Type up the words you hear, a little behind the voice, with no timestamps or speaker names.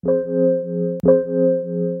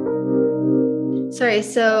Sorry,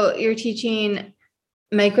 so you're teaching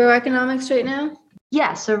microeconomics right now?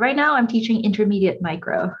 Yeah, so right now I'm teaching intermediate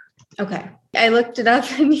micro. Okay. I looked it up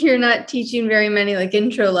and you're not teaching very many like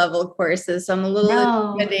intro level courses. So I'm a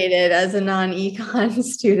little intimidated as a non-econ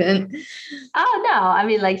student. Oh, no. I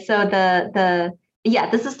mean, like, so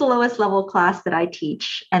this is the lowest level class that I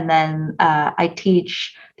teach. And then I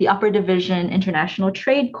teach the upper division international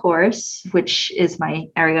trade course, which is my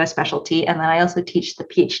area of specialty. And then I also teach the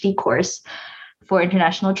PhD course for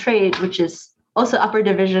international trade, which is also upper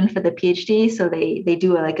division for the PhD. So they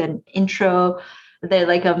do like an intro, they're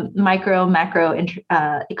like a micro, macro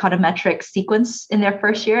econometric sequence in their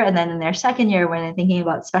first year. And then in their second year, when they're thinking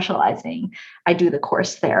about specializing, I do the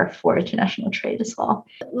course there for international trade as well.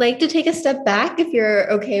 I'd like to take a step back, if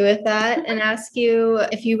you're okay with that, and ask you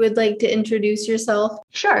if you would like to introduce yourself.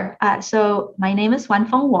 Sure. So my name is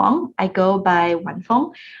Wanfeng Wang. I go by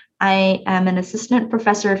Wanfeng. I am an assistant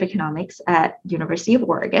professor of economics at University of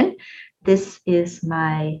Oregon. This is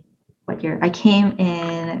my, what year? I came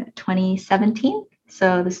in 2017.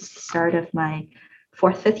 So this is the start of my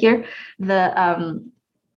fifth year.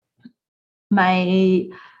 My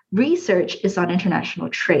research is on international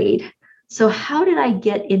trade. So how did I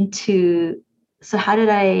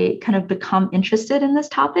kind of become interested in this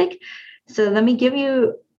topic? So let me give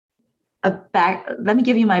you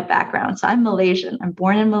my background. So I'm Malaysian. I'm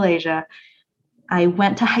born in Malaysia. I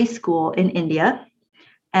went to high school in India.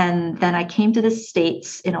 And then I came to the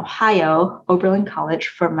States in Ohio, Oberlin College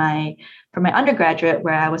for my undergraduate,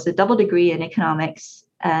 where I was a double degree in economics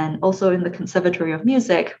and also in the Conservatory of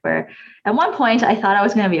Music, where at one point I thought I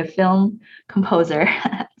was going to be a film composer,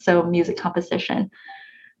 so music composition.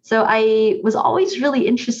 So I was always really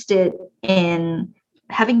interested in,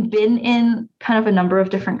 having been in kind of a number of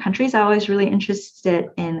different countries, I was really interested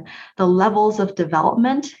in the levels of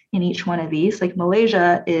development in each one of these. Like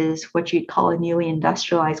Malaysia is what you'd call a newly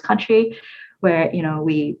industrialized country, where,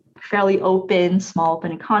 we fairly small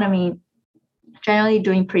open economy, generally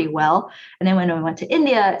doing pretty well. And then when we went to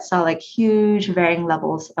India, it saw like huge varying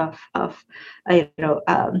levels of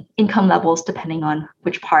income levels, depending on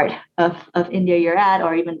which part of India you're at,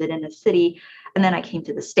 or even within a city. And then I came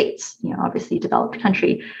to the States, obviously developed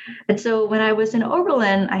country. And so when I was in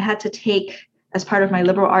Oberlin, I had to take, as part of my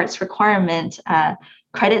liberal arts requirement,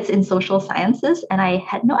 credits in social sciences. And I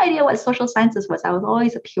had no idea what social sciences was. I was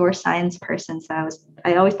always a pure science person. So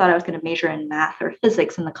I always thought I was going to major in math or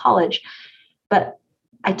physics in the college. But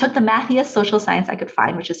I took the mathiest social science I could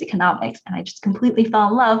find, which is economics. And I just completely fell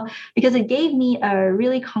in love because it gave me a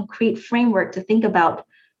really concrete framework to think about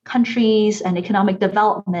countries and economic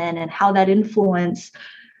development and how that influence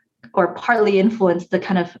or partly influence the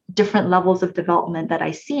kind of different levels of development that I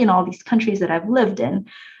see in all these countries that I've lived in.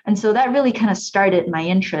 And so that really kind of started my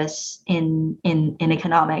interest in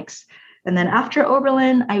economics. And then after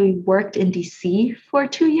Oberlin, I worked in DC for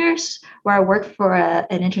 2 years, where I worked for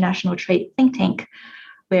an international trade think tank,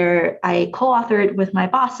 where I co-authored with my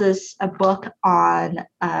bosses a book on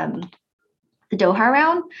the Doha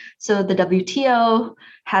round. So the WTO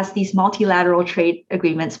has these multilateral trade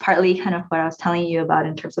agreements, partly kind of what I was telling you about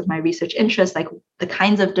in terms of my research interest, like the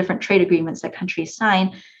kinds of different trade agreements that countries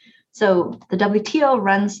sign. So the WTO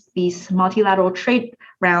runs these multilateral trade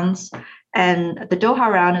rounds, and the Doha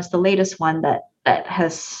round is the latest one that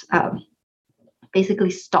has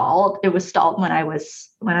basically stalled. It was stalled when I was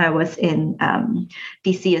in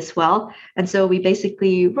DC as well. And so we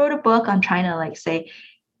basically wrote a book on trying to say,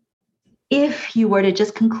 if you were to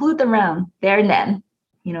just conclude the round there and then,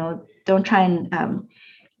 don't try and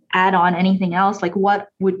add on anything else, what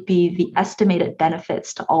would be the estimated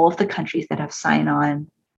benefits to all of the countries that have signed on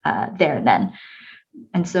there and then.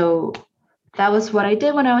 And so that was what I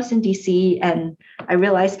did when I was in DC. And I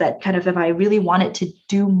realized that kind of if I really wanted to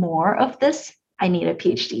do more of this, I need a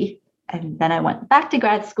PhD. And then I went back to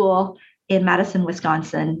grad school in Madison,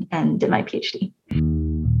 Wisconsin, and did my PhD.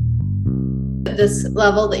 This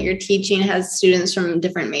level that you're teaching has students from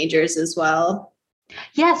different majors as well.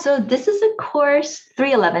 Yeah, so this is a course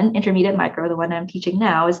 311, Intermediate Micro, the one I'm teaching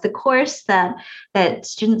now, is the course that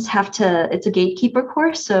students have to, it's a gatekeeper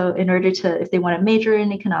course. So in order to, if they want to major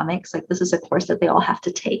in economics, this is a course that they all have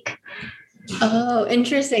to take. Oh,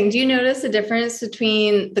 interesting. Do you notice a difference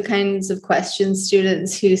between the kinds of questions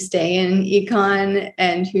students who stay in econ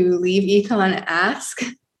and who leave econ ask?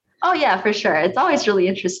 Oh yeah, for sure. It's always really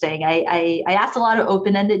interesting. I ask a lot of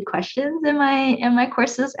open-ended questions in my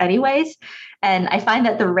courses anyways. And I find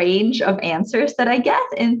that the range of answers that I get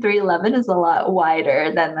in 311 is a lot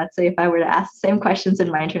wider than, let's say, if I were to ask the same questions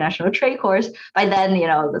in my international trade course. By then,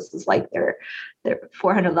 this is like their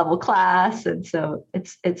 400 level class. And so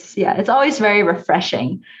it's always very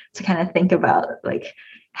refreshing to kind of think about like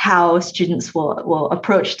how students will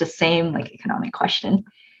approach the same like economic question.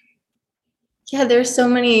 Yeah, there's so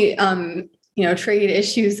many trade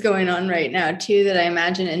issues going on right now too that I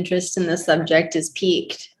imagine interest in the subject is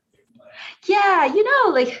peaked. Yeah,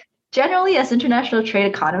 like generally as international trade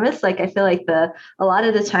economists, like I feel like a lot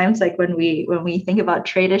of the times like when we think about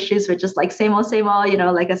trade issues, we're just like same old,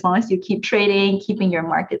 like as long as you keep trading, keeping your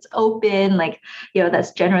markets open, like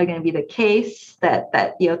that's generally going to be the case that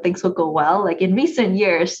things will go well. Like in recent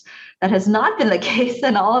years, that has not been the case,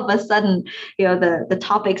 and all of a sudden, the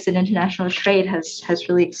topics in international trade has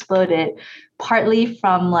really exploded, partly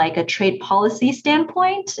from like a trade policy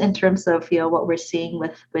standpoint in terms of what we're seeing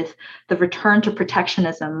with the return to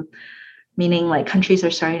protectionism, meaning like countries are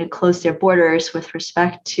starting to close their borders with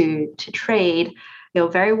respect to trade.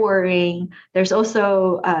 Very worrying. There's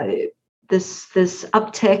also this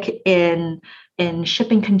uptick in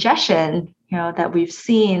shipping congestion that we've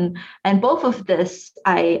seen. And both of this,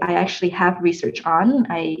 I actually have research on.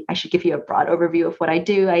 I should give you a broad overview of what I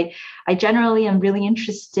do. I generally am really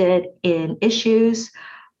interested in issues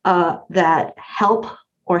that help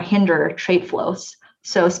or hinder trade flows.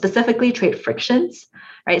 So specifically trade frictions,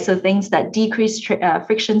 right? So things that decrease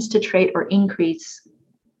frictions to trade or increase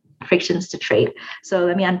frictions to trade. So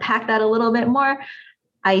let me unpack that a little bit more.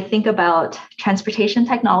 I think about transportation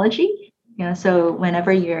technology. So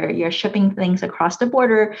whenever you're shipping things across the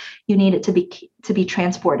border, you need it to be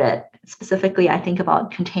transported. Specifically, I think about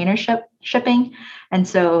container shipping, and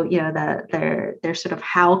so there's sort of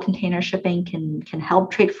how container shipping can help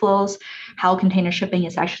trade flows, how container shipping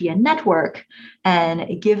is actually a network,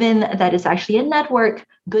 and given that it's actually a network,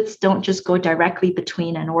 goods don't just go directly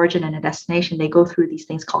between an origin and a destination. They go through these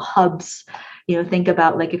things called hubs. Think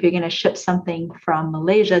about like if you're going to ship something from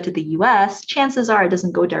Malaysia to the US, chances are it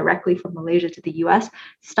doesn't go directly from Malaysia to the US, it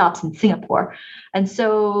stops in Singapore. And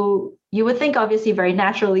so you would think obviously very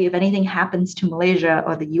naturally, if anything happens to Malaysia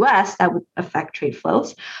or the US, that would affect trade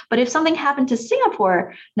flows. But if something happened to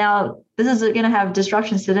Singapore, now this is going to have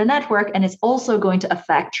disruptions to the network, and it's also going to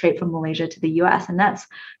affect trade from Malaysia to the US. And that's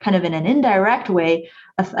kind of in an indirect way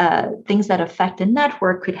of things that affect the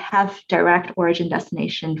network could have direct origin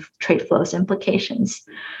destination trade flows implications.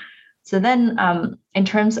 So then in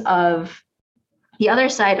terms of the other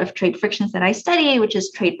side of trade frictions that I study, which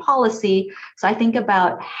is trade policy. So I think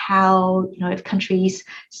about how, if countries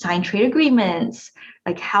sign trade agreements,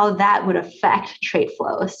 like how that would affect trade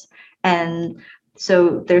flows. And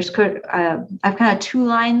so I've kind of two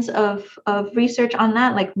lines of research on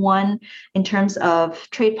that. Like one, in terms of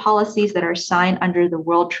trade policies that are signed under the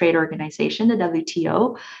World Trade Organization, the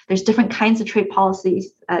WTO. There's different kinds of trade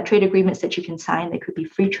policies, trade agreements that you can sign. They could be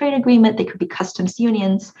free trade agreement, they could be customs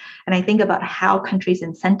unions. And I think about how countries'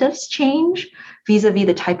 incentives change vis-a-vis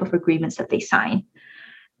the type of agreements that they sign.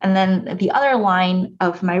 And then the other line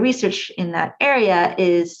of my research in that area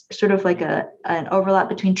is sort of like an overlap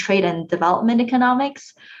between trade and development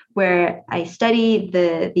economics, where I study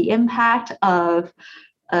the impact of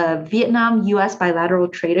a Vietnam-US bilateral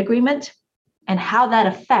trade agreement and how that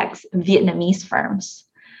affects Vietnamese firms.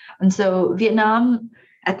 And so Vietnam,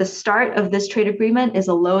 at the start of this trade agreement, is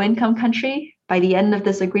a low-income country. By the end of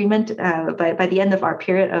this agreement, by the end of our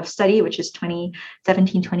period of study, which is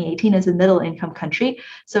 2017, 2018, is a middle income country.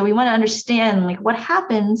 So we want to understand like what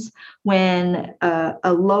happens when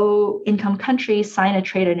a low income country sign a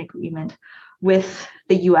trade agreement with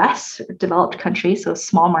the US, developed country, so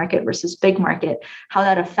small market versus big market, how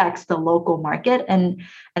that affects the local market. And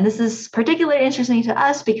this is particularly interesting to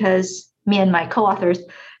us because me and my co-authors,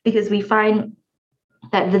 because we find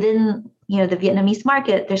that within the Vietnamese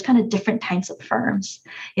market, there's kind of different types of firms.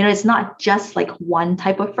 It's not just like one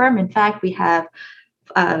type of firm. In fact, we have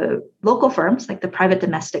local firms, like the private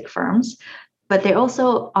domestic firms, but they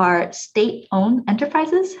also are state-owned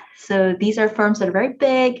enterprises. So these are firms that are very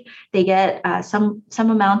big. They get some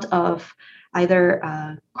amount of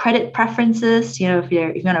either credit preferences. If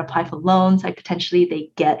you're going to apply for loans, like potentially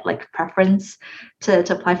they get like preference to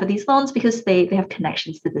apply for these loans because they have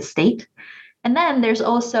connections to the state. And then there's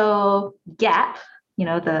also Gap,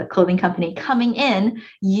 the clothing company, coming in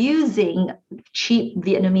using cheap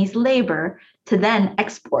Vietnamese labor to then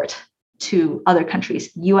export to other countries,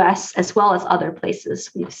 US, as well as other places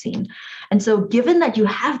we've seen. And so given that you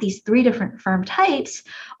have these three different firm types,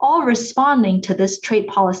 all responding to this trade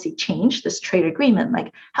policy change, this trade agreement,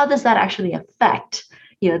 like how does that actually affect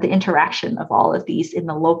the interaction of all of these in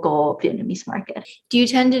the local Vietnamese market? Do you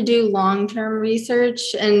tend to do long-term research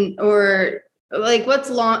or like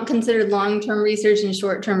what's considered long-term research and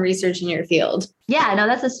short-term research in your field? Yeah, no,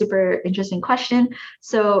 that's a super interesting question.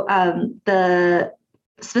 So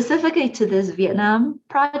specifically to this Vietnam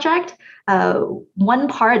project, one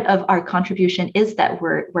part of our contribution is that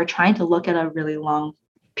we're trying to look at a really long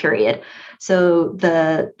period. So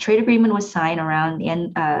the trade agreement was signed around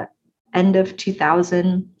the end of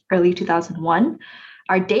 2000, early 2001.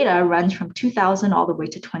 Our data runs from 2000 all the way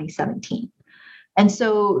to 2017. And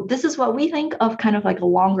so this is what we think of kind of like a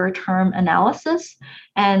longer term analysis.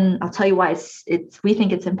 And I'll tell you why we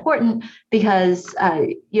think it's important because,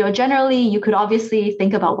 generally you could obviously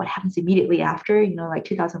think about what happens immediately after, like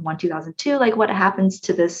 2001, 2002, like what happens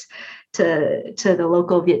to the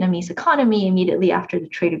local Vietnamese economy immediately after the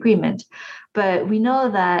trade agreement. But we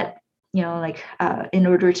know that in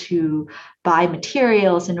order to buy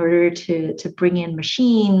materials, in order to bring in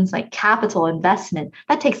machines, like capital investment,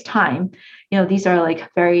 that takes time. These are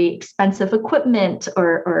like very expensive equipment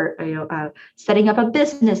or setting up a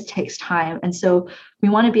business takes time. And so we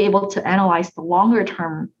want to be able to analyze the longer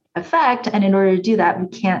term effect. And in order to do that, we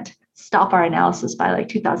can't stop our analysis by like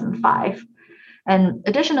 2005. And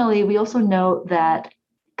additionally, we also know that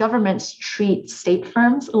governments treat state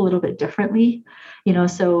firms a little bit differently.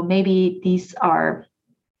 So maybe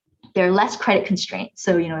they're less credit constrained.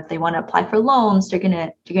 So, if they want to apply for loans, they're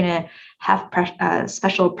gonna have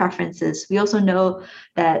special preferences. We also know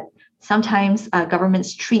that sometimes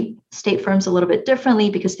governments treat state firms a little bit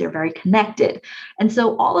differently because they're very connected. And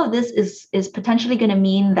so all of this is potentially going to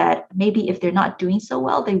mean that maybe if they're not doing so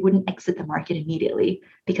well, they wouldn't exit the market immediately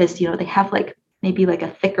because, they have maybe like a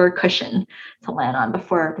thicker cushion to land on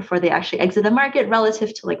before they actually exit the market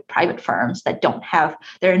relative to like private firms that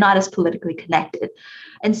they're not as politically connected.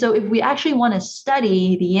 And so if we actually want to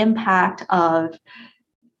study the impact of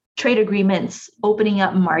trade agreements opening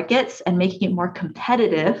up markets and making it more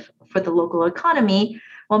competitive for the local economy,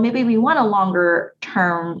 well, maybe we want a longer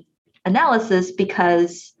term analysis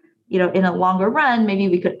because, in a longer run, maybe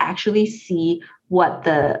we could actually see what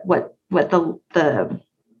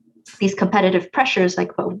these competitive pressures,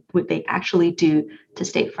 like what would they actually do to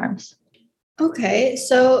state firms? Okay,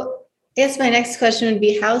 so I guess my next question would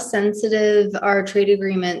be, how sensitive are trade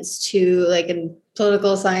agreements to, like in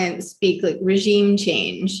political science speak, like regime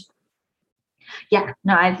change? Yeah,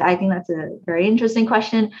 no, I think that's a very interesting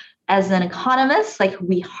question. As an economist, like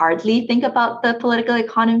we hardly think about the political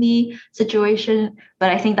economy situation, but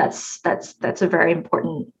I think that's a very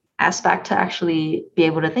important aspect to actually be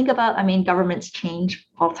able to think about. I mean, governments change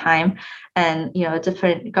all the time, and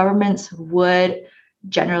different governments would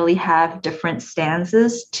generally have different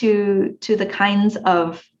stances to the kinds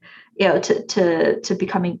of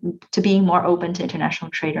to being more open to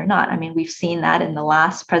international trade or not. I mean, we've seen that in the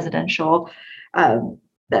last presidential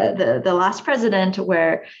the last president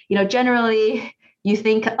where generally you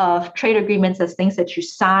think of trade agreements as things that you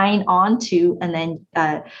sign on to, and then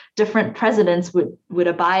different presidents would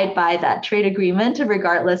abide by that trade agreement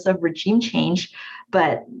regardless of regime change.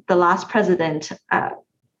 But the last president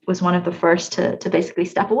was one of the first to basically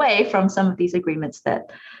step away from some of these agreements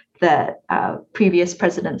that previous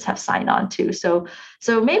presidents have signed on to. So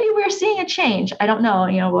maybe we're seeing a change. I don't know.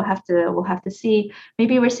 We'll have to see.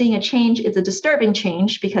 Maybe we're seeing a change. It's a disturbing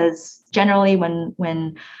change because generally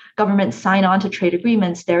when governments sign on to trade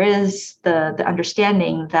agreements, there is the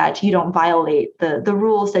understanding that you don't violate the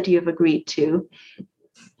rules that you have agreed to.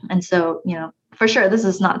 And so, for sure, this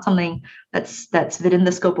is not something that's within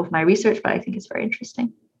the scope of my research, but I think it's very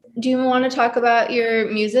interesting. Do you want to talk about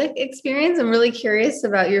your music experience? I'm really curious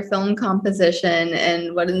about your film composition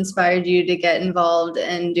and what inspired you to get involved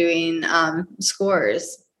in doing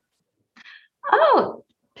scores. Oh,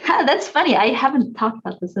 that's funny. I haven't talked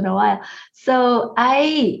about this in a while. So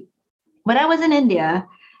when I was in India,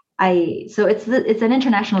 so it's an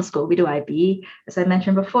international school. We do IB, as I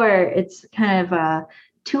mentioned before. It's kind of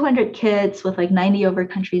 200 kids with like 90 over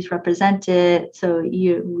countries represented. So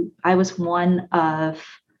I was one of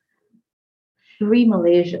 3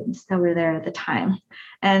 Malaysians that were there at the time.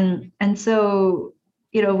 And so,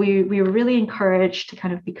 we were really encouraged to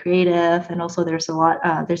kind of be creative. And also there's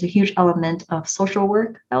a huge element of social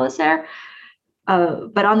work that was there.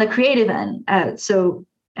 But on the creative end, so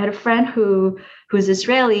I had a friend who's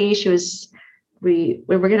Israeli. She wanted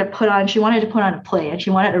to put on a play and she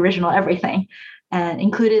wanted original everything. and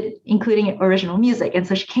including original music. And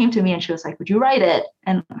so she came to me and she was like, would you write it?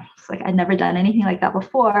 And I was like, I'd never done anything like that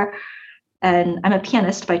before. And I'm a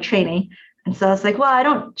pianist by training. And so I was like, well, I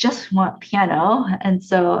don't just want piano. And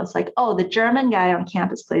so I was like, oh, the German guy on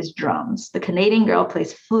campus plays drums. The Canadian girl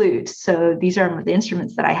plays flute. So these are the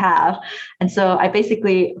instruments that I have. And so I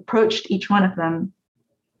basically approached each one of them,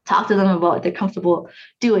 talked to them about what they're comfortable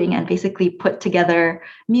doing, and basically put together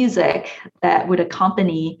music that would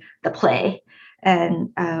accompany the play. And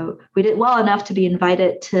we did well enough to be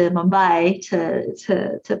invited to Mumbai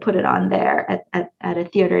to put it on there at a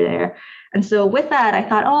theater there. And so with that, I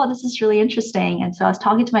thought, oh, this is really interesting. And so I was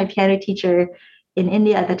talking to my piano teacher in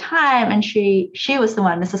India at the time, and she was the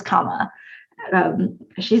one, Mrs. Kama.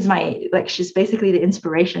 She's basically the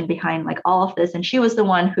inspiration behind like all of this. And she was the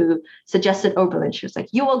one who suggested Oberlin. She was like,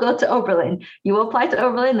 you will go to Oberlin. You will apply to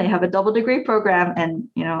Oberlin. They have a double degree program. And,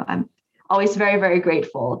 I'm always very, very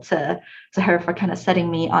grateful to her for kind of setting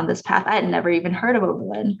me on this path. I had never even heard of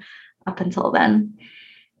Oberlin up until then.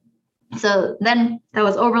 So then that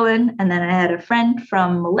was Oberlin. And then I had a friend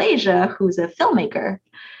from Malaysia who's a filmmaker.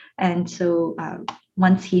 And so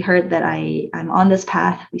once he heard that I'm on this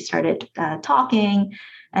path, we started talking.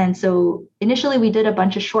 And so initially we did a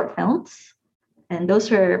bunch of short films, and those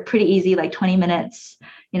were pretty easy, like 20 minutes,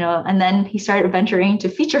 and then he started venturing to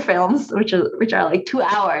feature films, which are like 2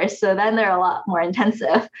 hours. So then they're a lot more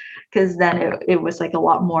intensive, because then it was like a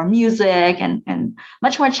lot more music and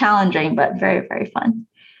much more challenging, but very, very fun.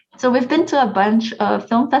 So we've been to a bunch of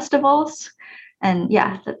film festivals, and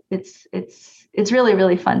yeah, it's really,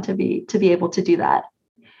 really fun to be able to do that.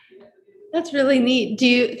 That's really neat.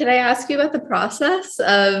 Could I ask you about the process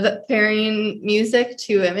of pairing music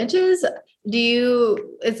to images?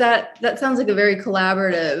 That sounds like a very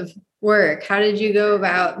collaborative work. How did you go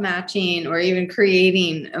about matching or even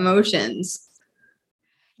creating emotions?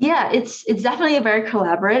 Yeah, it's definitely a very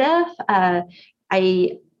collaborative.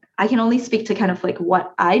 I can only speak to kind of like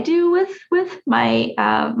what I do with my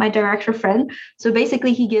my director friend. So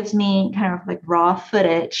basically he gives me kind of like raw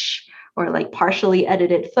footage or like partially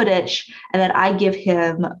edited footage, and then I give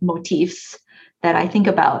him motifs that I think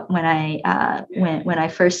about when I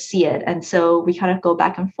first see it. And so we kind of go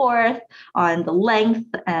back and forth on the length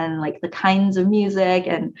and like the kinds of music.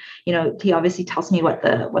 And, he obviously tells me what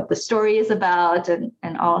the story is about and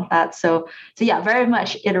all of that. So yeah, very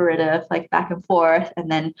much iterative, like back and forth. And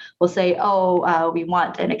then we'll say, we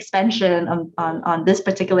want an expansion on this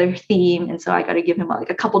particular theme. And so I got to give him like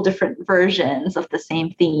a couple different versions of the same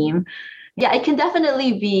theme. Yeah, it can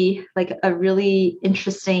definitely be like a really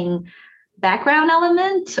interesting background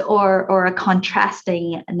element or a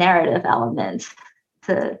contrasting narrative element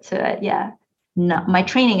to it. Yeah. No, my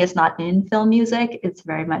training is not in film music. It's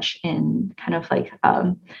very much in kind of like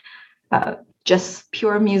just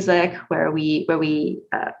pure music where we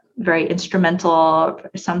very instrumental,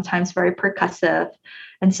 sometimes very percussive.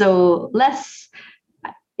 And so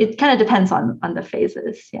it kind of depends on the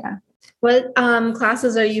phases. Yeah. What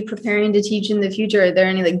classes are you preparing to teach in the future? Are there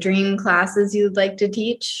any like dream classes you'd like to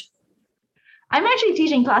teach? I'm actually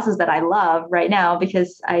teaching classes that I love right now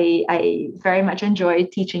because I very much enjoy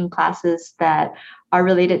teaching classes that are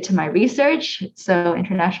related to my research. So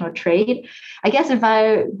international trade. I guess if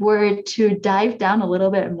I were to dive down a little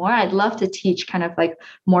bit more, I'd love to teach kind of like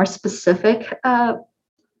more specific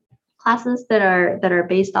classes that are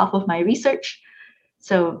based off of my research.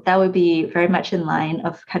 So that would be very much in line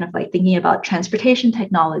of kind of like thinking about transportation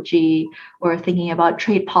technology or thinking about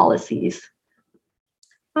trade policies.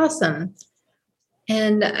 Awesome.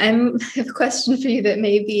 And I have a question for you that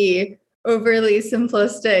may be overly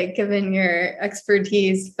simplistic given your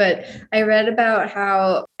expertise, but I read about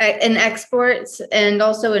how in exports and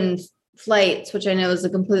also in flights, which I know is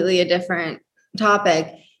a different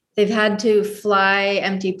topic, they've had to fly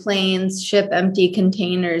empty planes, ship empty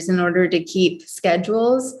containers in order to keep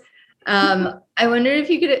schedules. I wondered if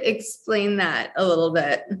you could explain that a little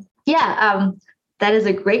bit. Yeah, that is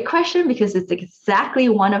a great question because it's exactly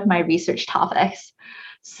one of my research topics.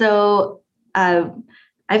 So I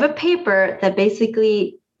have a paper that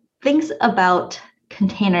basically thinks about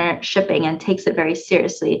container shipping and takes it very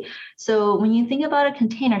seriously. So when you think about a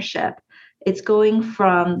container ship, it's going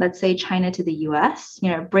from, let's say, China to the US,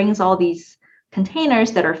 it brings all these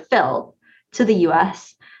containers that are filled to the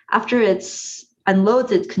US. After it's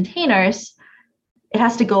unloads its containers, it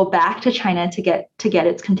has to go back to China to get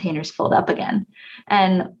its containers filled up again.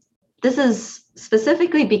 And this is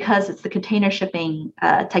specifically because it's the container shipping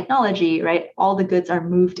technology, right? All the goods are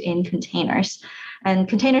moved in containers. And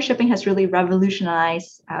container shipping has really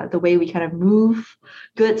revolutionized the way we kind of move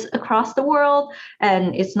goods across the world.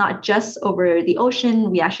 And it's not just over the ocean.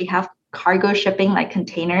 We actually have cargo shipping, like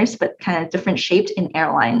containers, but kind of different shaped in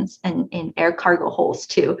airlines and in air cargo holds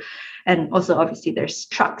too. And also, obviously, there's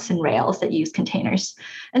trucks and rails that use containers.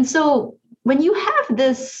 And so when you have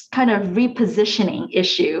this kind of repositioning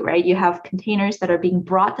issue, right, you have containers that are being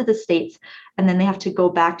brought to the States and then they have to go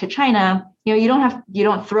back to China. You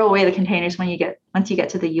don't throw away the containers once you get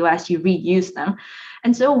to the US, you reuse them.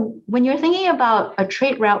 And so when you're thinking about a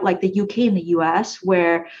trade route like the UK and the US,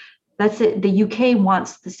 where let's say the UK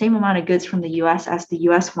wants the same amount of goods from the US as the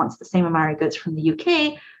US wants the same amount of goods from the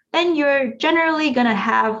UK, then you're generally going to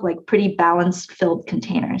have like pretty balanced filled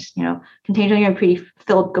containers. Containers are going to be pretty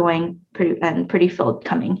filled going and pretty filled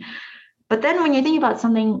coming. But then when you're thinking about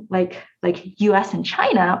something like US and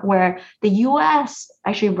China, where the US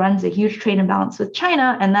actually runs a huge trade imbalance with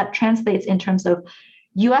China, and that translates in terms of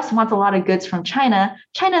US wants a lot of goods from China.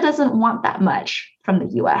 China doesn't want that much from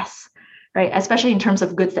the US, right? Especially in terms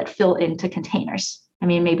of goods that fill into containers. I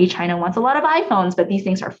mean, maybe China wants a lot of iPhones, but these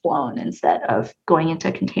things are flown instead of going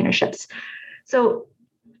into container ships. So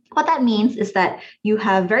what that means is that you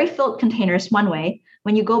have very filled containers one way.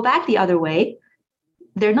 When you go back the other way,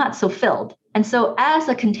 they're not so filled. And so as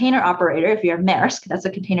a container operator, if you're Maersk, that's a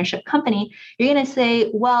container ship company, you're going to say,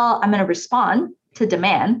 well, I'm going to respond to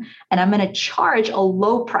demand, and I'm going to charge a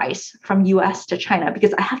low price from US to China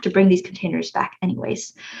because I have to bring these containers back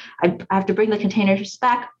anyways. I have to bring the containers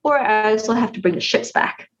back, or I also have to bring the ships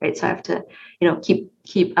back, right? So I have to,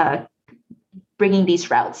 keep bringing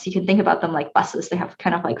these routes. You can think about them like buses. They have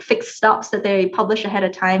kind of like fixed stops that they publish ahead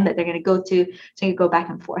of time that they're going to go to, so you go back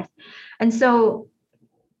and forth. And so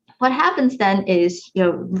what happens then is,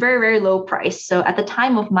 very, very low price. So at the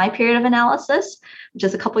time of my period of analysis, which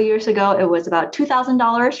is a couple of years ago, it was about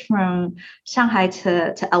 $2,000 from Shanghai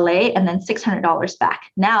to LA, and then $600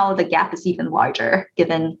 back. Now the gap is even larger,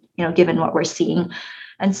 given what we're seeing.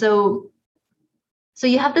 And so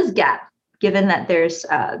you have this gap, given that there's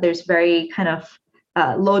very kind of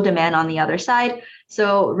low demand on the other side.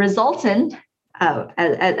 So resultant,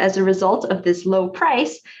 as a result of this low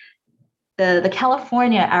price, the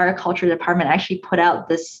California Agriculture Department actually put out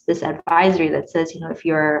this advisory that says, if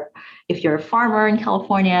you're a farmer in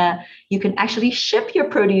California, you can actually ship your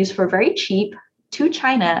produce for very cheap to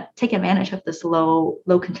China, take advantage of this low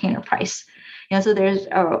container price. So there's,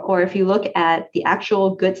 or if you look at the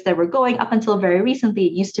actual goods that were going up until very recently,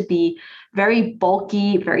 it used to be very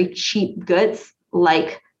bulky, very cheap goods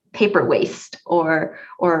like paper waste or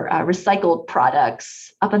recycled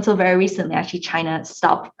products. Up until very recently, actually, China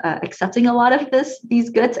stopped accepting a lot of these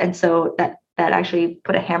goods, and so that actually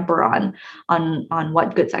put a hamper on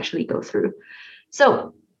what goods actually go through.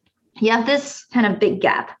 So you have this kind of big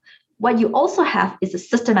gap. What you also have is a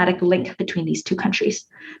systematic link between these two countries.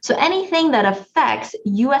 So anything that affects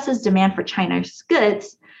US's demand for China's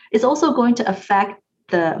goods is also going to affect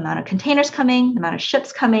the amount of containers coming, the amount of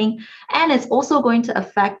ships coming, and it's also going to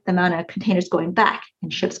affect the amount of containers going back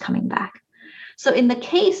and ships coming back. So in the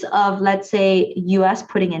case of, let's say, US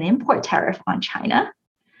putting an import tariff on China,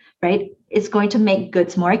 right, it's going to make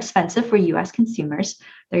goods more expensive for US consumers.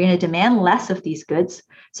 They're going to demand less of these goods.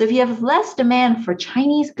 So if you have less demand for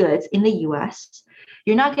Chinese goods in the US,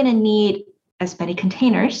 you're not going to need as many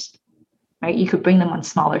containers, right? You could bring them on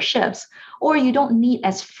smaller ships, or you don't need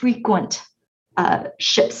as frequent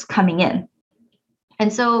ships coming in.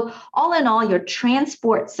 And so all in all, your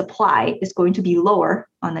transport supply is going to be lower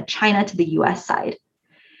on the China to the US side.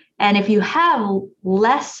 And if you have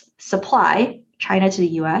less supply, China to the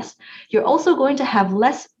US, you're also going to have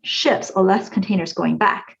less ships or less containers going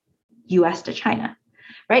back, US to China,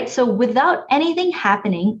 right? So without anything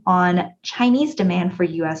happening on Chinese demand for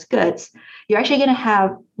US goods, you're actually going to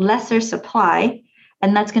have lesser supply,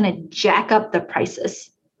 and that's going to jack up the prices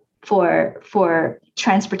for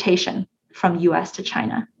transportation from US to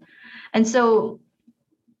China. And so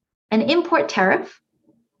an import tariff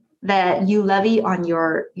that you levy on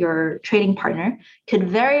your trading partner could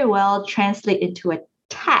very well translate into a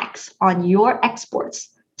tax on your exports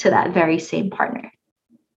to that very same partner.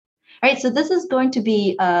 Right? So this is going to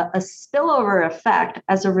be a spillover effect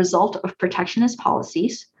as a result of protectionist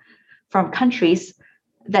policies from countries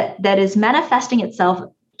that is manifesting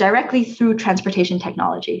itself directly through transportation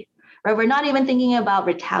technology. Right? We're not even thinking about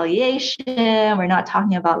retaliation. We're not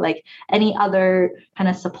talking about like any other kind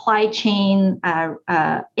of supply chain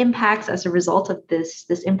impacts as a result of this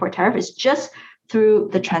import tariff. It's just through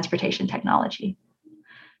the transportation technology.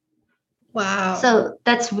 Wow. So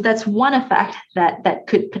that's one effect that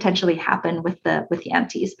could potentially happen with the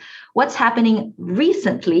empties. What's happening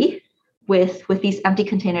recently with these empty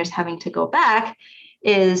containers having to go back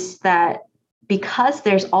is that because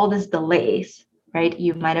there's all these delays, right?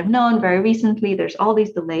 You might have known very recently, there's all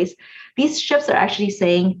these delays. These ships are actually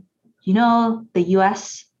saying, the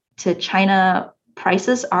US to China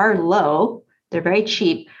prices are low, they're very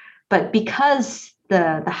cheap, but because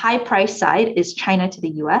the high price side is China to the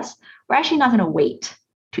US, we're actually not going to wait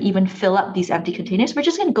to even fill up these empty containers. We're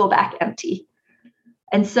just going to go back empty.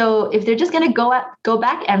 And so if they're just going to go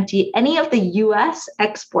back empty, any of the US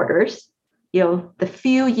exporters, the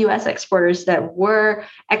few US exporters that were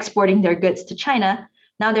exporting their goods to China,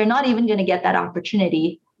 now they're not even going to get that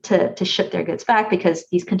opportunity to ship their goods back because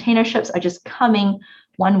these container ships are just coming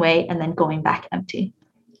one way and then going back empty.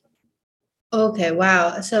 Okay,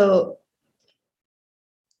 wow. So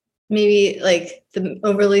maybe like the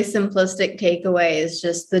overly simplistic takeaway is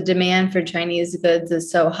just the demand for Chinese goods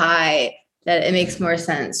is so high that it makes more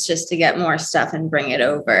sense just to get more stuff and bring it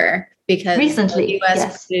over because recently,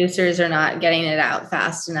 US producers are not getting it out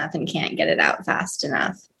fast enough and can't get it out fast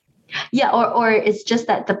enough. Yeah, or it's just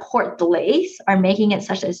that the port delays are making it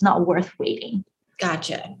such that it's not worth waiting.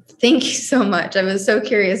 Gotcha. Thank you so much. I was so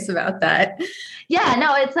curious about that. Yeah,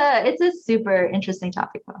 no, it's a super interesting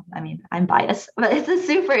topic. Well, I mean, I'm biased, but it's a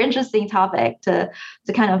super interesting topic to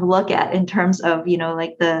kind of look at in terms of,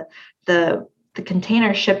 like the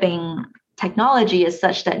container shipping technology is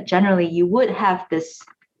such that generally you would have this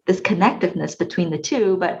connectiveness between the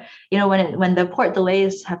two, but when the port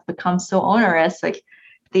delays have become so onerous, like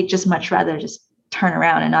they just much rather just turn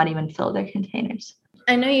around and not even fill their containers.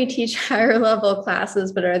 I know you teach higher level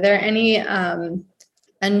classes, but are there any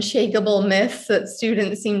unshakable myths that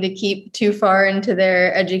students seem to keep too far into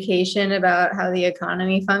their education about how the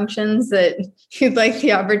economy functions that you'd like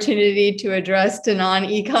the opportunity to address to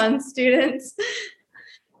non-econ students?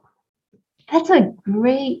 That's a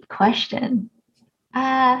great question.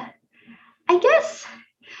 I guess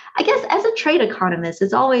as a trade economist,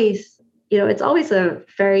 it's always a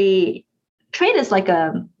very, trade is like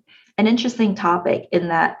an interesting topic in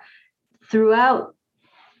that throughout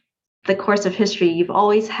the course of history, you've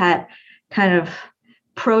always had kind of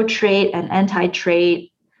pro-trade and anti-trade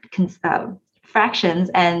fractions,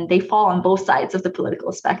 and they fall on both sides of the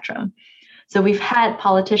political spectrum. So we've had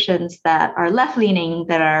politicians that are left-leaning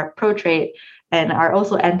that are pro-trade and are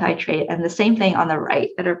also anti-trade, and the same thing on the right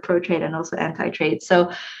that are pro-trade and also anti-trade. So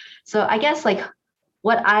I guess like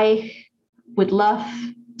what I would love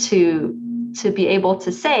to be able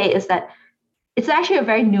to say is that it's actually a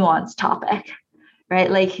very nuanced topic, right?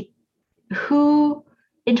 Like who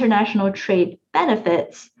international trade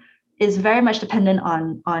benefits is very much dependent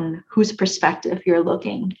on whose perspective you're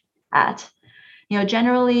looking at.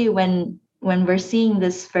 Generally when we're seeing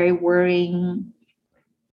this very worrying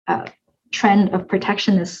trend of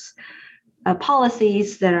protectionist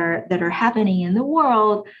policies that are happening in the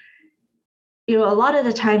world, a lot of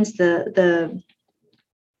the times the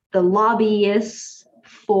lobbyists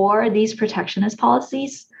for these protectionist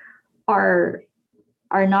policies are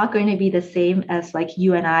not going to be the same as like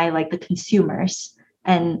you and I, like the consumers.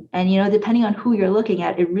 And depending on who you're looking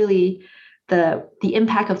at, it really the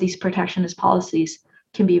impact of these protectionist policies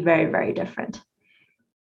can be very, very different.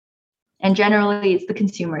 And generally, it's the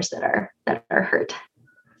consumers that are hurt.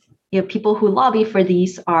 People who lobby for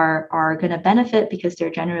these are going to benefit because they're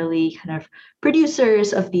generally kind of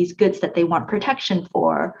producers of these goods that they want protection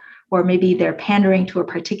for, or maybe they're pandering to a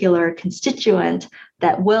particular constituent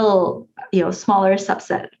that will, smaller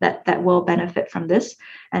subset that will benefit from this.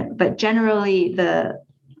 But generally, the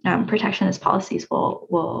protectionist policies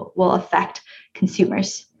will affect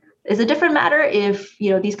consumers. It's a different matter if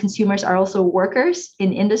these consumers are also workers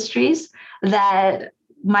in industries that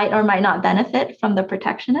might or might not benefit from the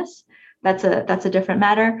protectionists. That's a different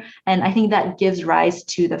matter. And I think that gives rise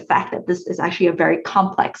to the fact that this is actually a very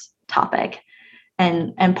complex topic.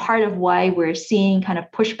 And part of why we're seeing kind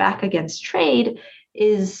of pushback against trade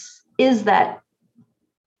is that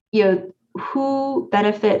who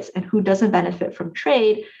benefits and who doesn't benefit from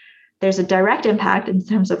trade. There's a direct impact in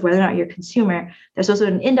terms of whether or not you're a consumer. There's also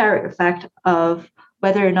an indirect effect of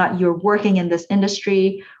whether or not you're working in this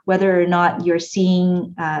industry, whether or not you're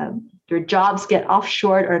seeing your jobs get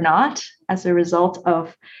offshored or not as a result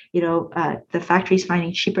of the factories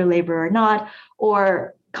finding cheaper labor or not,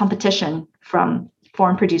 or competition from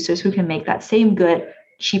foreign producers who can make that same good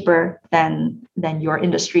cheaper than your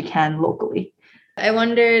industry can locally. I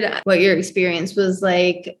wondered what your experience was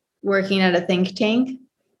like working at a think tank.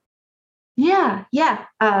 Yeah.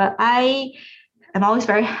 I am always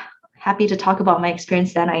very happy to talk about my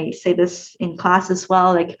experience. Then I say this in class as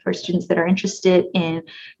well, like for students that are interested in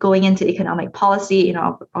going into economic policy,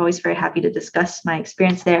 I'm always very happy to discuss my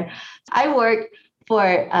experience there. I work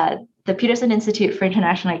for the Peterson Institute for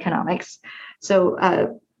International Economics.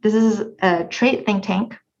 So This is a trade think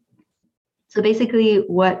tank. So basically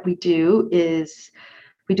what we do is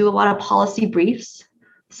we do a lot of policy briefs.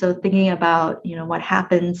 So thinking about, what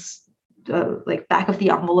happens, like back of the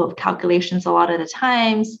envelope calculations a lot of the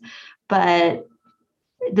times, but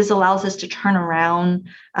this allows us to turn around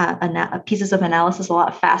pieces of analysis a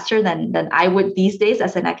lot faster than I would these days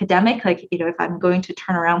as an academic. Like, if I'm going to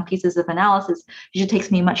turn around pieces of analysis, it usually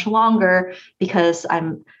takes me much longer because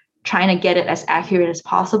I'm trying to get it as accurate as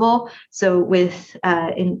possible. So with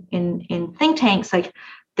in think tanks, like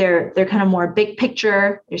they're kind of more big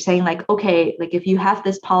picture. They're saying like, okay, like if you have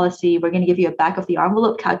this policy, we're going to give you a back of the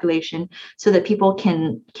envelope calculation so that people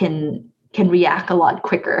can react a lot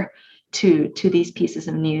quicker to these pieces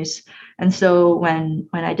of news. And so when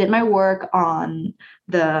I did my work on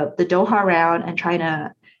the Doha round and trying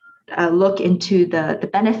to look into the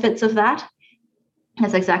benefits of that,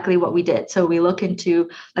 that's exactly what we did. So we look into,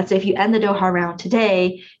 let's say if you end the Doha round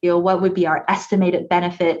today, what would be our estimated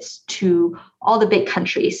benefits to all the big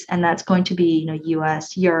countries? And that's going to be,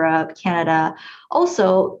 US, Europe, Canada,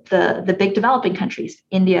 also the big developing countries,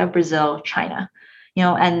 India, Brazil, China.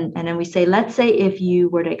 And then we say, let's say if you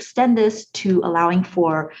were to extend this to allowing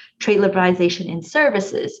for trade liberalization in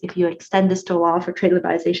services, if you extend this to allow for trade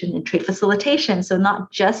liberalization in trade facilitation, so not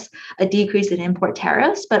just a decrease in import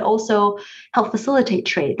tariffs, but also help facilitate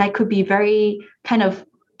trade, that could be very kind of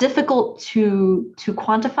difficult to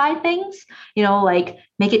quantify things, like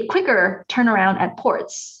make it quicker turnaround at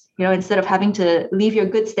ports. Instead of having to leave your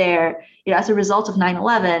goods there, as a result of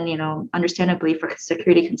 9/11, understandably for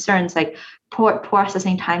security concerns, like port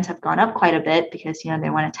processing times have gone up quite a bit because, they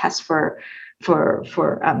want to test they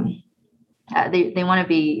want to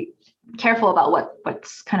be careful about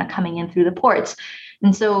what's kind of coming in through the ports.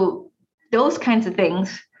 And so those kinds of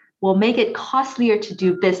things will make it costlier to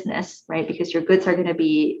do business, right? Because your goods are going to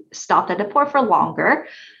be stopped at the port for longer,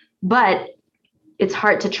 but it's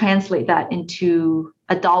hard to translate that into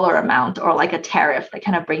a dollar amount or like a tariff that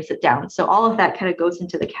kind of brings it down. So all of that kind of goes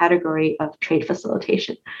into the category of trade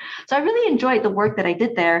facilitation. So I really enjoyed the work that I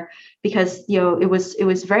did there because it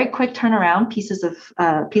was very quick turnaround pieces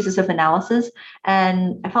of analysis,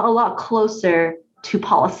 and I felt a lot closer to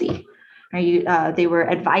policy. They were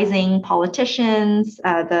advising politicians.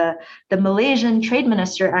 The Malaysian trade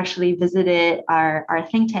minister actually visited our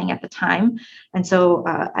think tank at the time, and so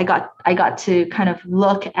I got to kind of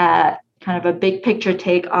look at kind of a big picture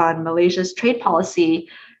take on Malaysia's trade policy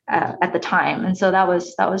at the time, and so that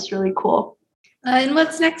was really cool. And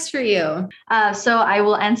what's next for you? So I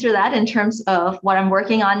will answer that in terms of what I'm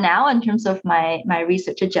working on now, in terms of my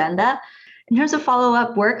research agenda. In terms of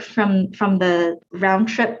follow-up work from the round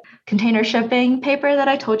trip container shipping paper that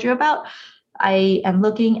I told you about, I am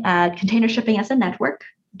looking at container shipping as a network.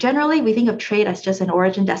 Generally, we think of trade as just an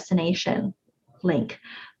origin-destination link.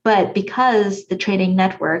 But because the trading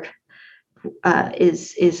network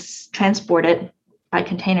is transported by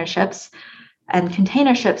container ships, and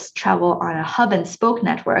container ships travel on a hub and spoke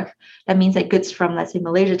network, that means that goods from, let's say,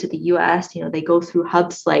 Malaysia to the US, they go through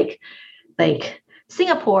hubs like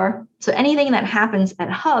Singapore. So anything that happens at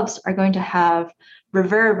hubs are going to have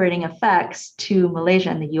reverberating effects to Malaysia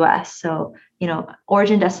and the US. So,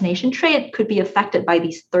 origin destination trade could be affected by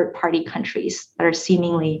these third-party countries that are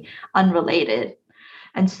seemingly unrelated.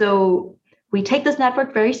 And so we take this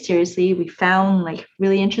network very seriously. We found like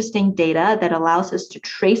really interesting data that allows us to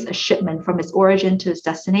trace a shipment from its origin to its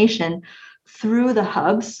destination through the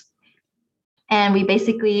hubs. And we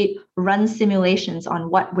basically run simulations on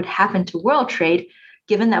what would happen to world trade,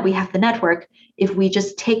 given that we have the network, if we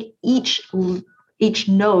just take each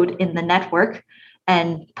node in the network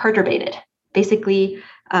and perturbate it, basically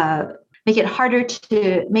make it harder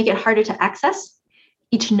to access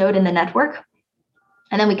each node in the network.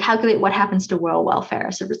 And then we calculate what happens to world welfare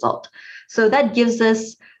as a result. So that gives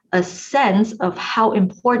us a sense of how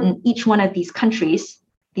important each one of these countries,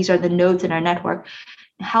 these are the nodes in our network,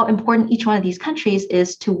 how important each one of these countries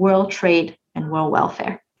is to world trade and world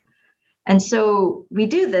welfare. And so we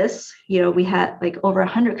do this, we had like over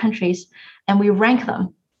 100 countries, and we rank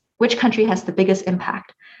them. Which country has the biggest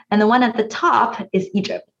impact? And the one at the top is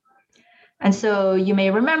Egypt. And so you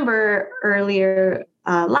may remember earlier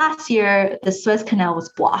last year, the Suez Canal was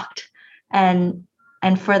blocked. And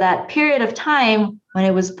for that period of time when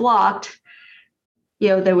it was blocked,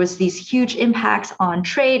 there was these huge impacts on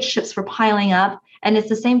trade, ships were piling up. And it's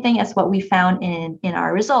the same thing as what we found in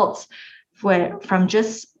our results. From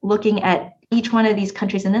just looking at each one of these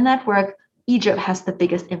countries in the network, Egypt has the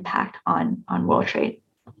biggest impact on world trade.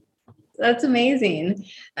 That's amazing.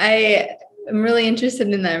 I am really interested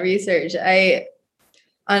in that research.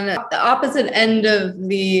 on the opposite end of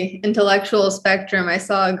the intellectual spectrum, I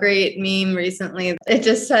saw a great meme recently. It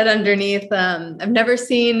just said underneath, I've never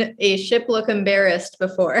seen a ship look embarrassed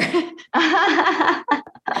before.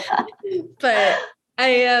 But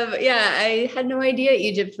I had no idea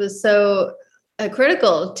Egypt was so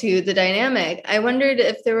critical to the dynamic. I wondered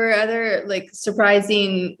if there were other like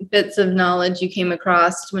surprising bits of knowledge you came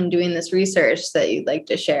across when doing this research that you'd like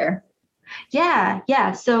to share.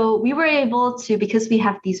 Yeah. So we were able to, because we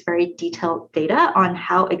have these very detailed data on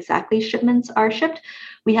how exactly shipments are shipped,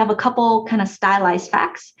 we have a couple kind of stylized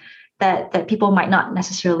facts that people might not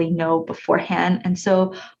necessarily know beforehand. And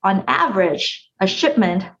so on average, a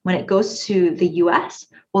shipment, when it goes to the US,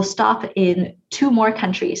 will stop in 2 more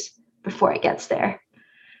countries before it gets there.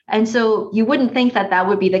 And so you wouldn't think that that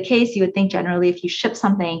would be the case. You would think generally if you ship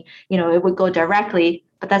something, it would go directly,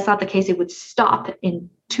 but that's not the case. It would stop in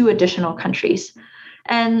 2 additional countries.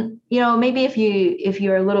 And, maybe if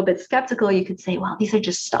you're a little bit skeptical, you could say, well, these are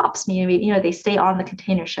just stops. Maybe, they stay on the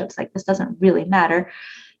container ships. Like this doesn't really matter.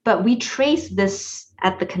 But we trace this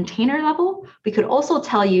at the container level. We could also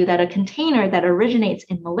tell you that a container that originates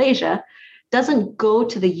in Malaysia doesn't go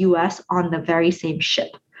to the US on the very same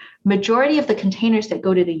ship. Majority of the containers that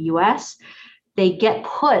go to the US, they get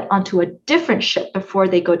put onto a different ship before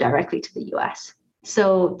they go directly to the US.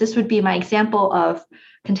 So this would be my example of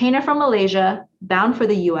container from Malaysia bound for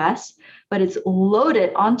the US, but it's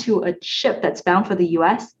loaded onto a ship that's bound for the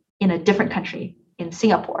US in a different country, in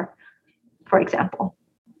Singapore, for example.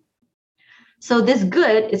 So this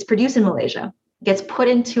good is produced in Malaysia, gets put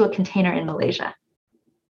into a container in Malaysia,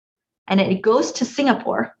 and it goes to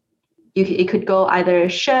Singapore. It could go either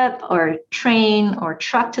ship or train or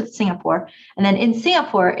truck to Singapore. And then in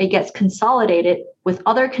Singapore, it gets consolidated with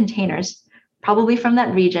other containers, probably from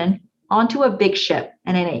that region, onto a big ship,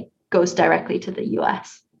 and then it goes directly to the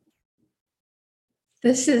US.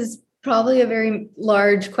 This is probably a very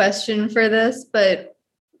large question for this, but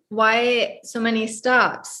why so many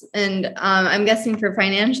stops? And I'm guessing for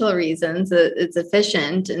financial reasons, it's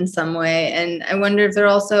efficient in some way. And I wonder if there are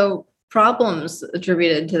also problems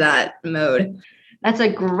attributed to that mode. That's a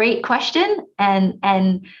great question.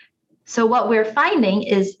 And so what we're finding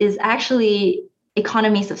is actually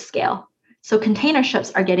economies of scale. So container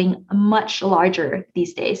ships are getting much larger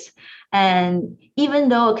these days. And even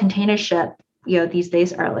though a container ship, these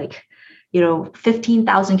days are like,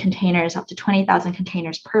 15,000 containers up to 20,000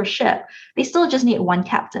 containers per ship, they still just need one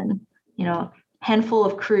captain, handful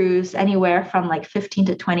of crews, anywhere from like 15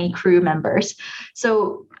 to 20 crew members.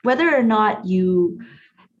 So whether or not you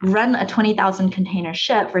run a 20,000 container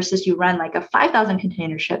ship versus you run like a 5,000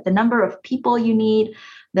 container ship, the number of people you need,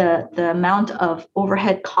 the amount of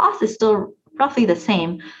overhead cost is still roughly the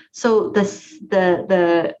same. So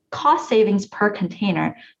the cost savings per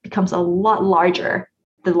container becomes a lot larger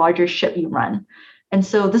the larger ship you run. And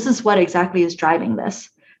so this is what exactly is driving this.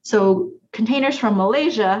 So containers from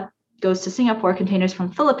Malaysia goes to Singapore, containers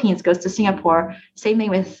from Philippines goes to Singapore, same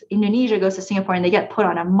thing with Indonesia goes to Singapore, and they get put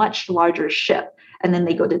on a much larger ship, and then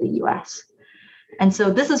they go to the US. And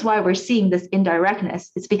so this is why we're seeing this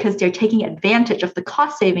indirectness. It's because they're taking advantage of the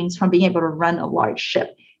cost savings from being able to run a large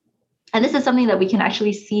ship. And this is something that we can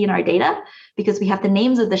actually see in our data because we have the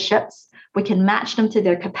names of the ships. We can match them to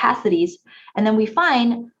their capacities. And then we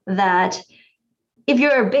find that if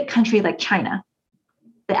you're a big country like China,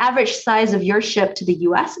 the average size of your ship to the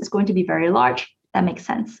US is going to be very large. That makes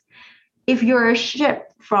sense. If you're a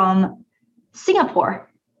ship from Singapore,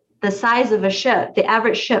 the size of a ship, the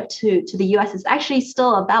average ship to the US is actually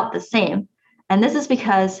still about the same. And this is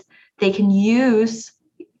because they can use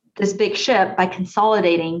this big ship by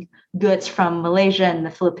consolidating goods from Malaysia and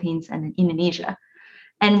the Philippines and Indonesia.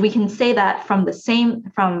 And we can say that from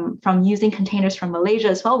using containers from Malaysia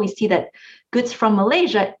as well, we see that goods from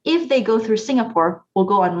Malaysia, if they go through Singapore, will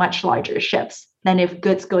go on much larger ships than if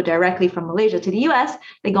goods go directly from Malaysia to the US,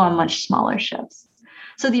 they go on much smaller ships.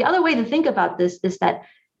 So the other way to think about this is that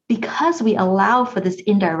because we allow for this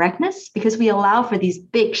indirectness, because we allow for these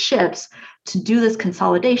big ships to do this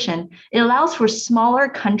consolidation, it allows for smaller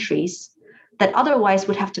countries that otherwise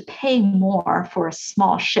would have to pay more for a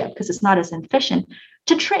small ship because it's not as efficient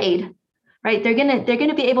to trade, right? They're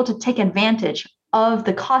gonna be able to take advantage of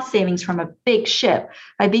the cost savings from a big ship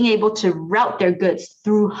by being able to route their goods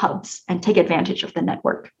through hubs and take advantage of the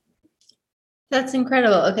network. That's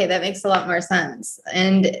incredible. Okay, that makes a lot more sense.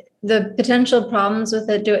 And the potential problems with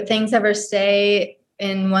it, do things ever stay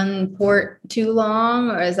in one port too long,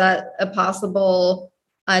 or is that a possible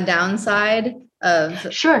downside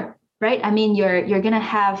of? Sure, right? I mean, you're going to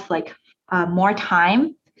have like more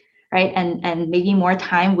time right? And maybe more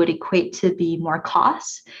time would equate to be more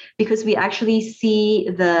costs, because we actually see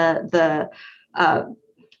the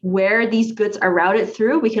where these goods are routed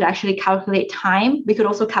through. We could actually calculate time. We could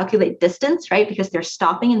also calculate distance, right? Because they're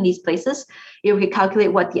stopping in these places. We could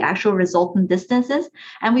calculate what the actual resultant distance is.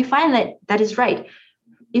 And we find that that is right.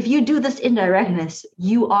 If you do this indirectness,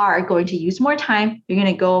 you are going to use more time. You're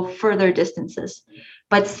going to go further distances.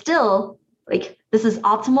 But still, like, this is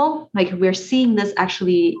optimal. Like, we're seeing this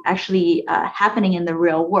actually happening in the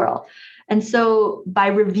real world. And so by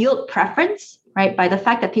revealed preference, right, by the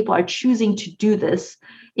fact that people are choosing to do this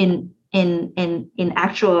in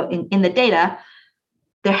the data,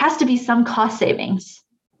 there has to be some cost savings.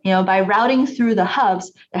 By routing through the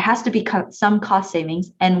hubs, there has to be some cost savings.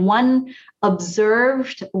 And one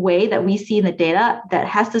observed way that we see in the data that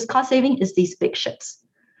has this cost saving is these big ships.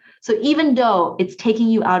 So even though it's taking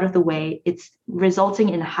you out of the way, it's resulting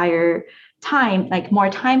in higher time, like more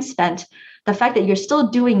time spent, the fact that you're still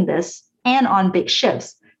doing this and on big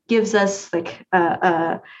ships gives us like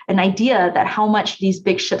an idea that how much these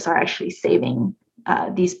big ships are actually saving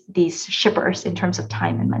these shippers in terms of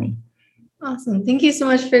time and money. Awesome. Thank you so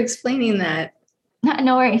much for explaining that.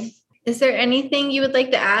 No worries. Is there anything you would like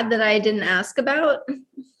to add that I didn't ask about?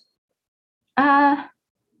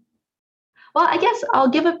 Well, I guess I'll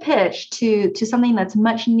give a pitch to something that's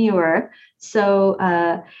much newer. So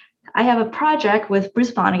I have a project with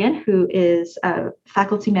Bruce Vonnegut, who is a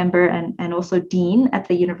faculty member and also dean at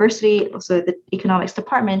the university, also the economics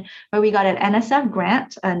department, where we got an NSF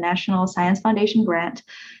grant, a National Science Foundation grant,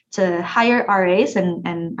 to hire RAs.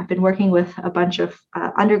 And I've been working with a bunch of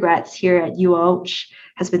undergrads here at UO, which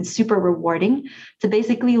has been super rewarding, to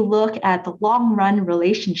basically look at the long run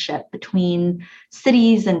relationship between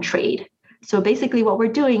cities and trade. So basically what we're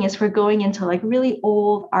doing is we're going into like really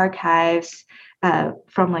old archives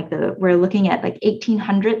from we're looking at like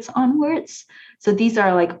 1800s onwards. So these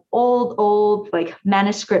are like old like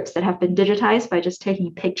manuscripts that have been digitized by just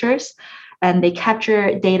taking pictures. And they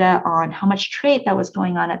capture data on how much trade that was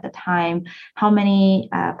going on at the time, how many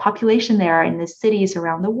population there are in the cities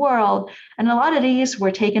around the world. And a lot of these were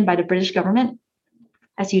taken by the British government.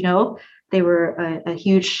 As you know, they were a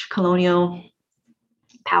huge colonial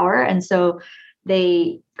power. And so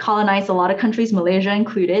they colonized a lot of countries, Malaysia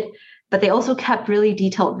included, but they also kept really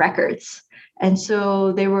detailed records. And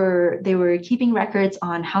so they were keeping records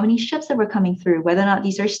on how many ships that were coming through, whether or not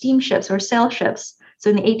these are steamships or sail ships. So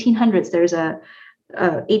in the 1800s, there's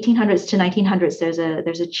 1800s to 1900s,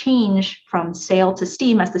 there's a change from sail to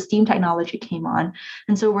steam as the steam technology came on.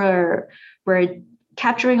 And so we're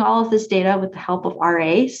capturing all of this data with the help of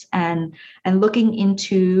RAs and looking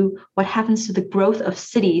into what happens to the growth of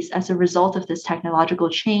cities as a result of this technological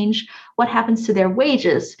change, what happens to their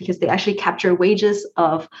wages, because they actually capture wages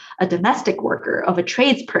of a domestic worker, of a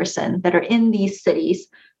tradesperson that are in these cities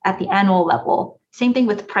at the annual level. Same thing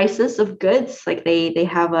with prices of goods. Like they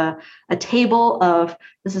have a table of,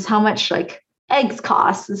 this is how much like eggs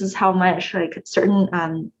cost, this is how much like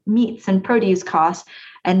certain meats and produce cost.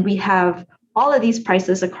 And we have all of these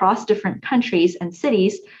prices across different countries and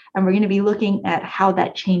cities, and we're going to be looking at how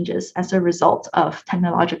that changes as a result of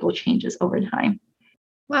technological changes over time.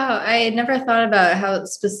 Wow, I had never thought about how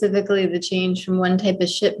specifically the change from one type of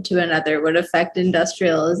ship to another would affect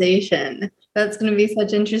industrialization. That's going to be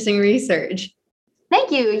such interesting research.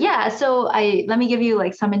 Thank you. Yeah. So let me give you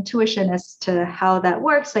like some intuition as to how that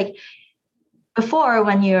works. Like before,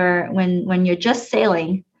 when you're just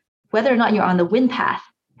sailing, whether or not you're on the wind path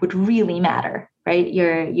would really matter, right?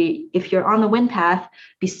 If you're on the wind path,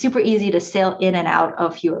 it'd be super easy to sail in and out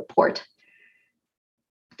of your port.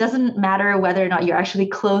 Doesn't matter whether or not you're actually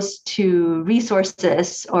close to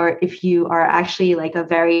resources, or if you are actually like a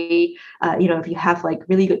very, if you have like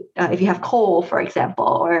really good, if you have coal, for example,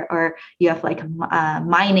 or you have like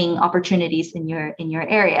mining opportunities in your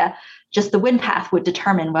area, just the wind path would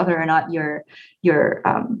determine whether or not you're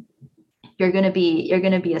going to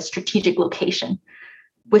be a strategic location.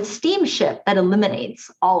 With steamship, that eliminates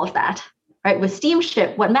all of that, right? With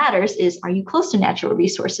steamship, what matters is, are you close to natural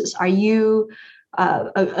resources? Are you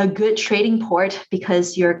a good trading port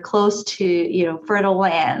because you're close to fertile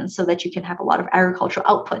land so that you can have a lot of agricultural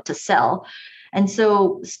output to sell? And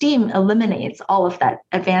so steam eliminates all of that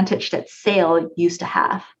advantage that sail used to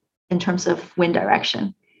have in terms of wind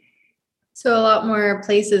direction. So a lot more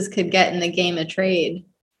places could get in the game of trade.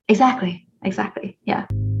 Exactly. Yeah.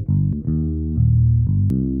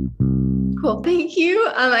 Cool. Thank you.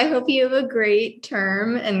 I hope you have a great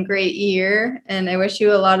term and great year. And I wish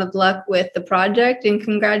you a lot of luck with the project, and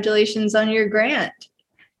congratulations on your grant.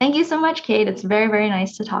 Thank you so much, Kate. It's very, very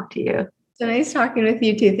nice to talk to you. So nice talking with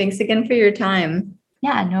you too. Thanks again for your time.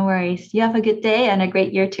 Yeah, no worries. You have a good day and a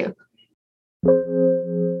great year too.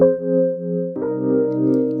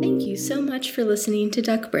 Thank you so much for listening to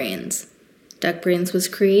Duck Brains. Duck Brains was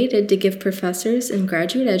created to give professors and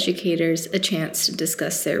graduate educators a chance to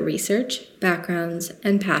discuss their research, backgrounds,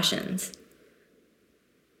 and passions.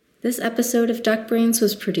 This episode of Duck Brains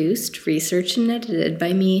was produced, researched, and edited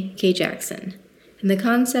by me, Kay Jackson. And the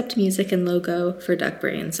concept, music, and logo for Duck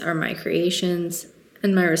Brains are my creations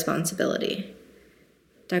and my responsibility.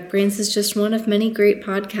 Duck Brains is just one of many great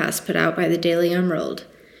podcasts put out by the Daily Emerald.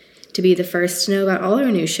 To be the first to know about all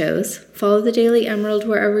our new shows, follow the Daily Emerald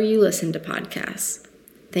wherever you listen to podcasts.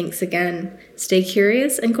 Thanks again. Stay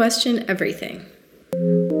curious and question everything.